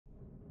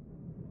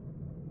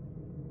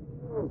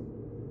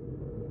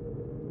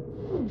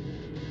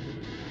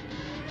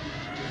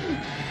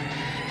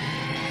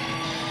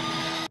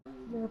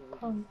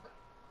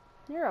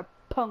You're a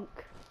punk,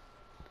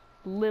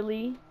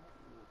 Lily.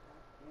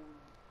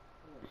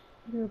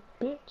 You're a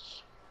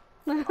bitch.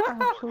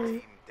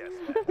 Actually.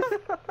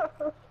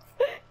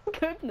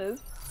 Goodness.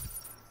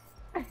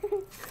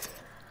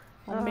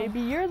 Well,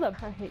 maybe you're the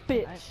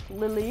bitch,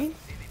 Lily.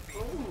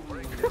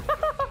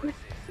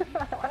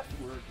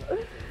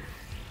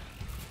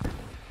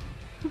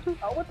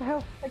 Oh, what the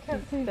hell? I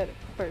can't see. Said it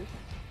first.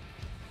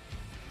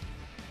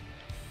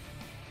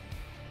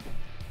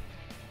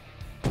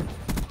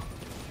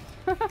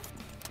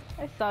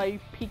 I saw you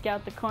peek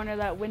out the corner of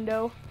that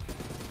window.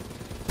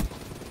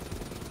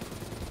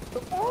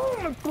 Oh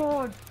my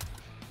god!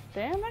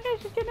 Damn, that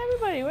guy's just getting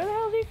everybody. Where the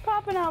hell is he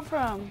popping out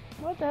from?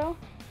 What the hell?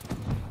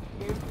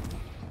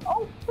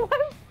 Oh,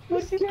 what?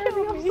 You scared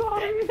me, I'm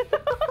sorry!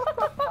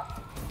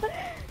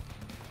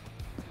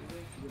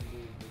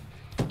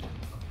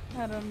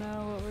 I don't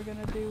know what we're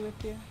gonna do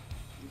with you.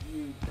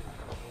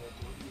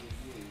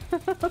 I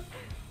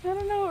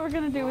don't know what we're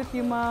gonna do with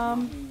you,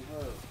 Mom.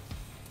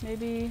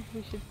 Maybe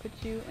we should put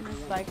you in a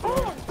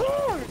cycle.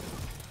 Oh,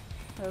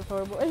 That was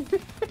horrible.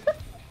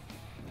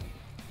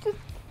 Just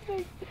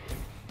kidding.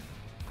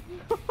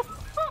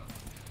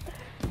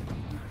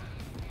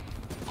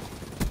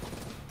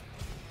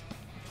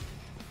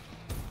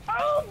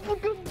 oh my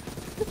god!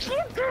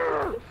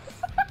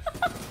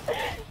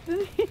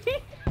 Does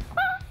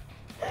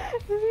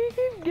he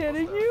keep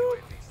getting you?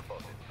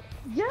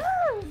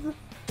 Yes!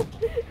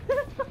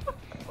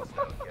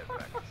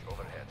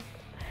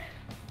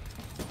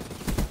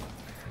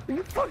 Are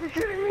you fucking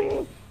kidding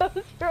me? That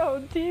was your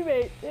own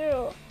teammate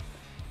too.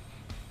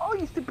 Oh,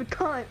 you stupid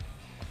cunt!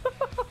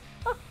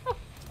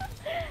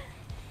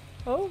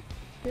 Oh,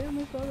 damn,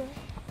 I saw that.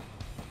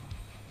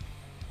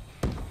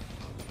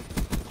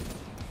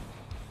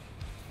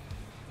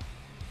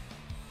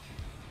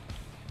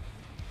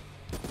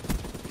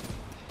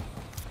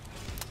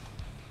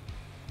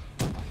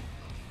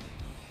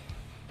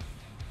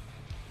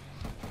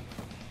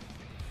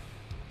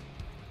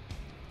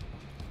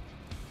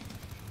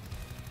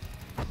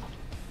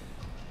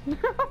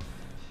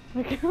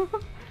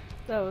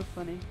 That was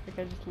funny. Like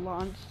I just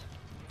launched.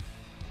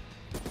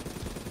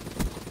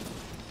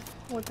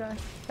 What guy?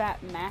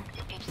 Fat Mac.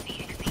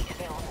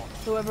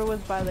 Whoever was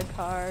by the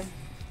car,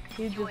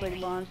 he just like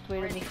launched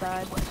way to the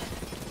side.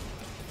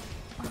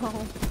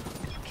 Oh.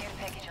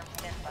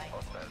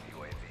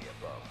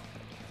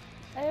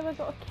 I have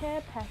got a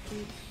care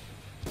package.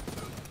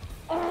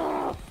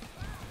 Oh!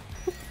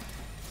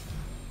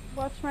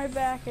 Watch my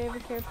back, I have a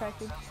care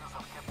package.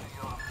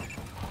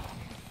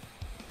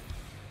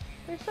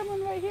 There's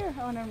someone right here.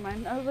 Oh, never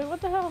mind. I was like,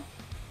 what the hell?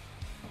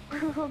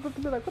 I was about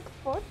to be like, what the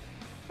fuck?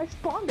 I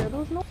spawned there, there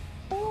was no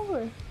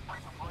over.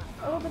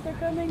 Oh, but they're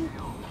coming.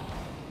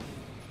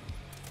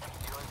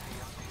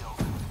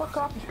 Fuck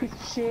off, you piece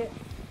of shit.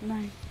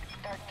 Nice.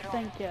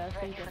 Thank you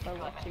for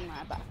watching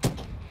my back.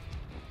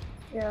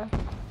 Yeah.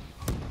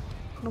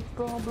 No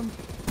problem.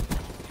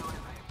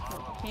 There's a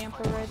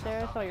camper right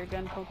there. I saw your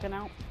gun poking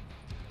out.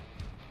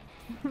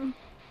 I'm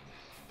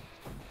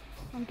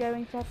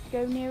going to have to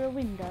go near a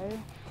window.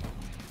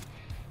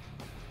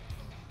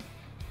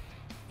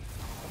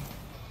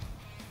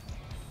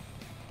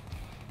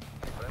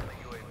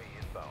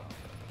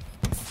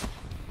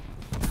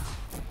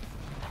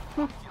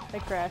 I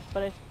crashed,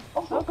 but I...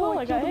 Oh, cool,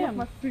 I got him.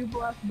 My 3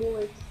 blast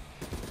bullets.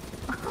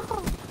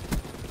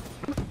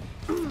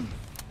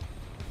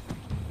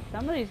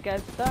 Some of these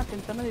guys suck,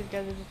 and some of these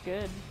guys are just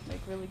good. Like,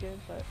 really good,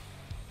 but...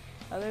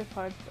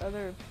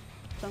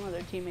 Some of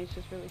their teammates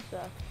just really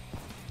suck.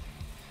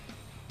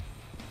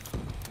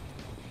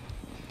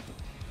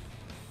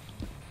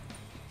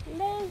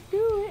 Let's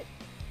do it!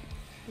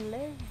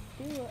 Let's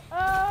do it.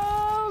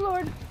 Oh,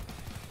 Lord!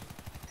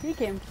 He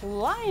came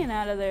flying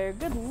out of there.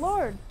 Good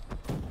Lord!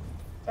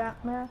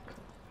 Fat Mac.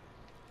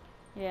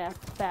 Yeah,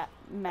 Fat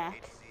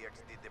Mac.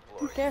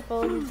 Be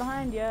careful, he's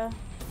behind ya.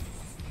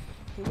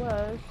 He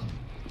was.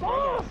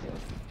 Oh!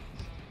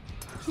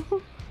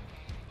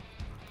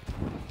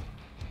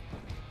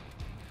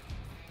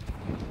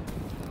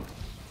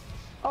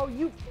 Oh,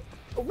 you...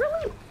 Oh,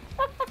 really?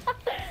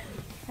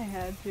 I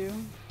had to.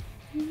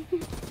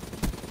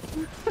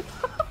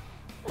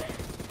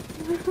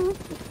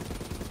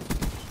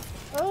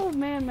 Oh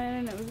man, my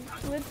internet was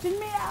glitching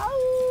me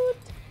out!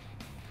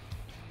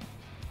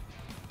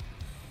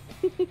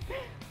 I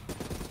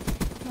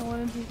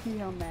wanted to see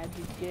how mad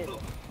you get.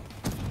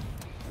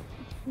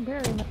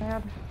 Very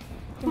mad.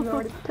 He's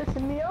already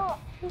pissing me off.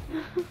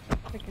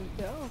 I can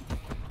tell.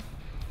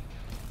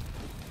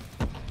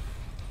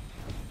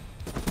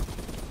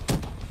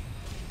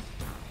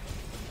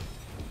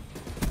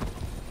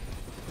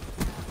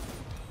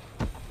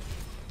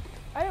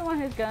 I didn't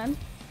want his gun.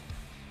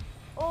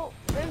 Oh,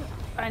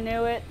 I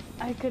knew it.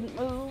 I couldn't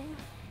move.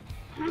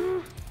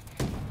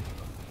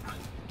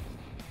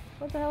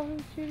 What the hell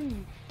is he shooting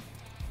me?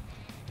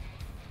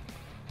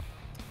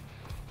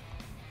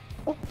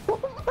 Oh,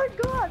 oh my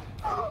god!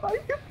 Are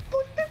you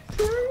fucking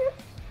serious?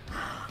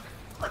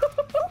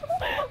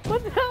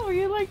 What the hell? Were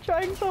you like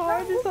trying so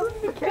hard or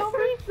something to kill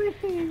me?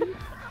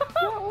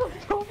 That was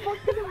so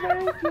fucking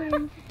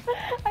embarrassing.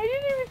 I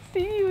didn't even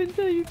see you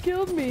until you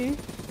killed me.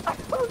 I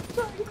was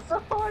trying so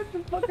hard to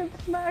fucking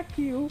smack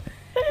you.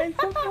 And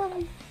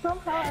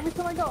somehow, every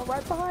time I got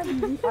right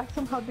behind you, I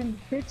somehow didn't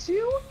hit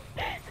you.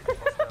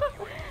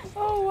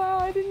 Oh wow,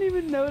 I didn't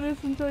even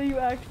notice until you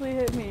actually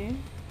hit me.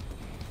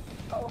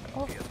 Oh.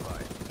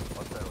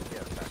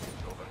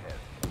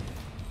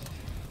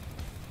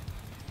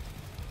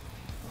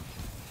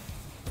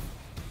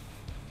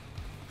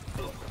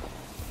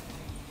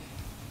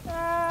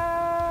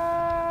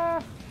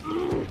 Ah!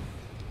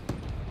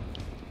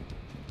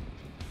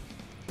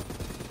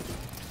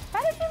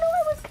 How did you know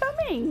I was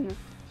coming?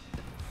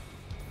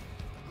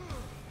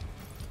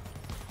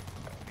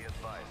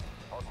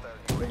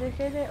 Did they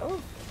say that? Oh,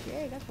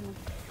 yeah, I got someone.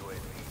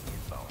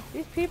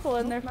 These people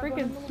and they're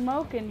freaking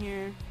smoking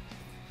here.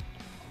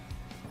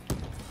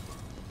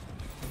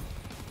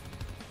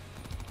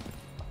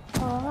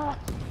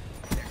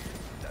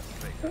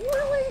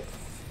 Really?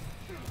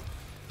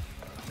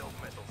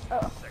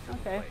 Oh,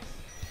 okay.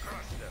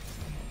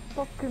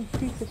 Fucking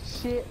piece of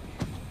shit.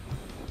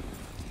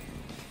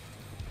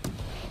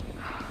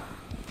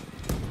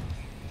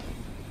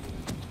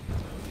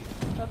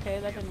 Okay,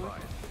 that didn't work.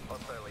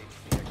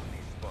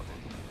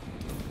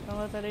 Don't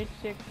let that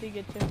HCXD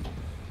get you.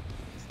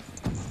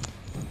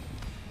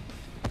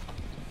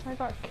 I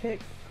got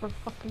kicked for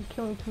fucking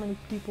killing too many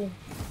people.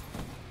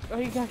 Oh,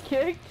 you got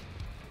kicked?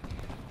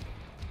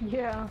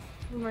 Yeah,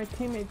 my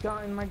teammate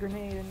got in my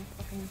grenade and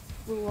fucking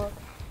blew up.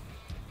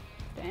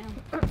 Damn.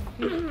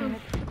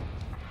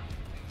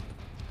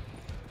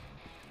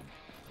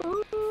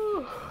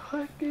 Ooh,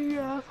 fucking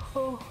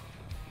asshole.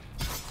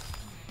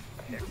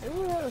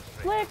 Ooh, that was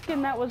slick,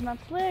 and that was not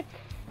slick.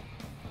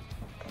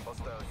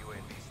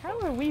 How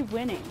are we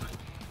winning?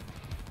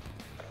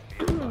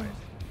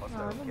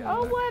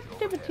 Oh, what?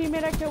 Stupid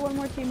teammate. I killed one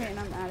more teammate, and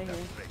I'm out of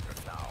here.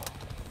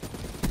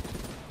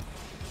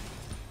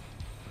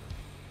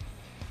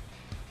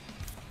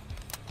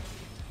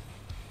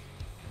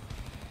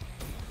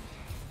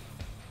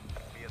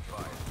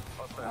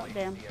 Oh,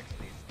 damn.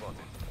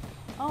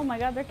 Oh my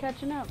god, they're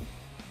catching up.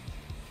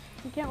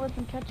 You can't let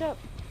them catch up.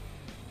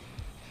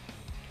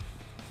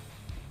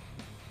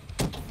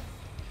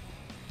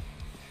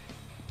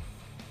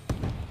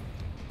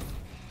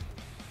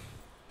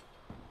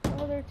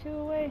 Oh, they're 2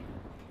 away.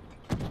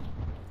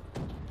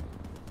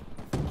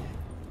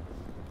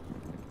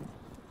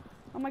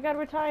 Oh my god,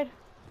 we're tied.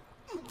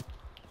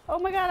 Oh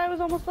my god, I was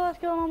almost the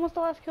last kill. I'm almost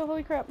the last kill.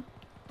 Holy crap.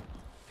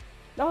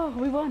 Oh,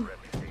 we won.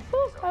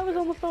 Woo, I was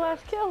almost the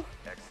last kill.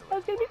 I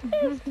was gonna be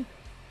pissed.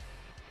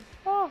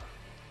 Oh,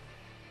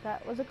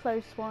 that was a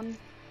close one.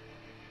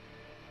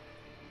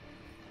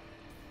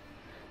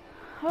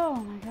 Oh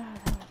my god,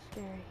 that was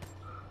scary.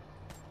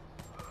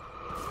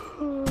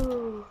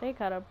 They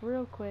caught up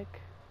real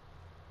quick.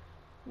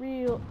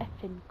 Real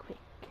effing quick.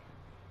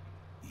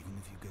 Even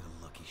if you get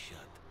a lucky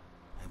shot,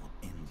 I will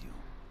end you.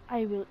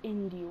 I will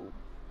end you.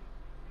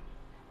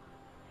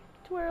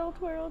 Twirl,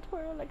 twirl,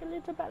 twirl like a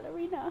little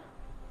ballerina.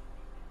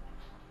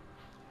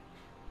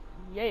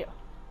 Yeah.